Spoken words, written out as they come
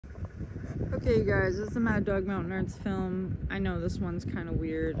Okay guys, this is the Mad Dog Mountain Arts film. I know this one's kind of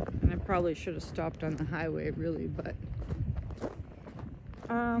weird and I probably should have stopped on the highway really, but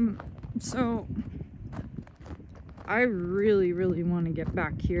so I really want to get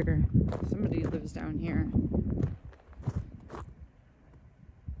back here. Somebody lives down here.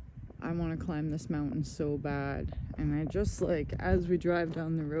 I want to climb this mountain so bad, and I just, like, as we drive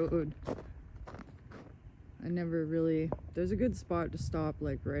down the road, I never really, there's a good spot to stop,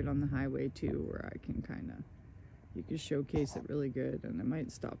 like right on the highway too, where I can kind of, you can showcase it really good, and I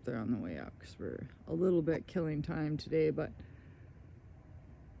might stop there on the way up because we're a little bit killing time today. But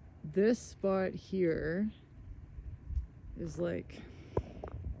this spot here is like,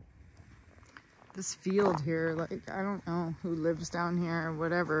 this field here, like, I don't know who lives down here or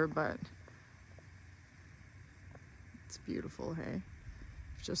whatever, but it's beautiful, hey?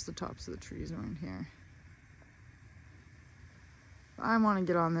 It's just the tops of the trees around here. I want to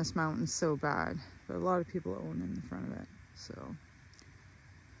get on this mountain so bad, but a lot of people own in the front of it, so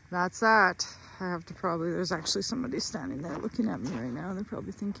that's that. I have to probably, there's actually somebody standing there looking at me right now. They're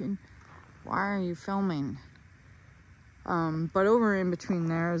probably thinking, why are you filming? But over in between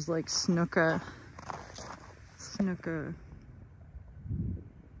there is like Snuka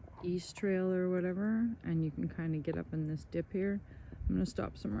East Trail or whatever, and you can kind of get up in this dip here. I'm gonna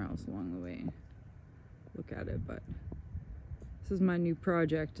stop somewhere else along the way, look at it, but this is my new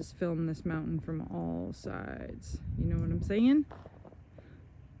project, is film this mountain from all sides. You know what I'm saying?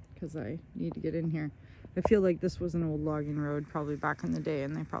 Because I need to get in here. I feel like this was an old logging road probably back in the day,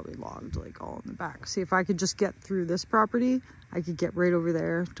 and they probably logged like all in the back. See, if I could just get through this property, I could get right over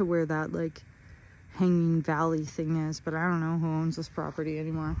there to where that like hanging valley thing is, but I don't know who owns this property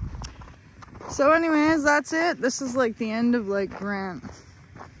anymore. So anyways, that's it. This is like the end of like Grant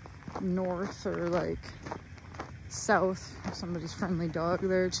North, or like south. Somebody's friendly dog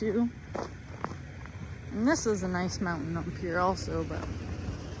there too. And this is a nice mountain up here also, but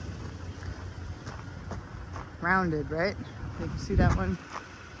rounded, right? You can see that one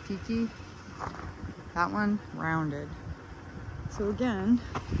peaky, that one rounded. So again,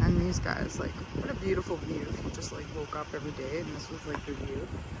 and these guys, like, what a beautiful view if you just like woke up every day and this was like the view.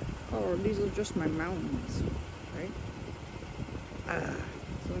 Oh, these are just my mountains, right?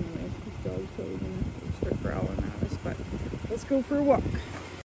 So anyway, this dog's probably gonna start growling at us, but let's go for a walk.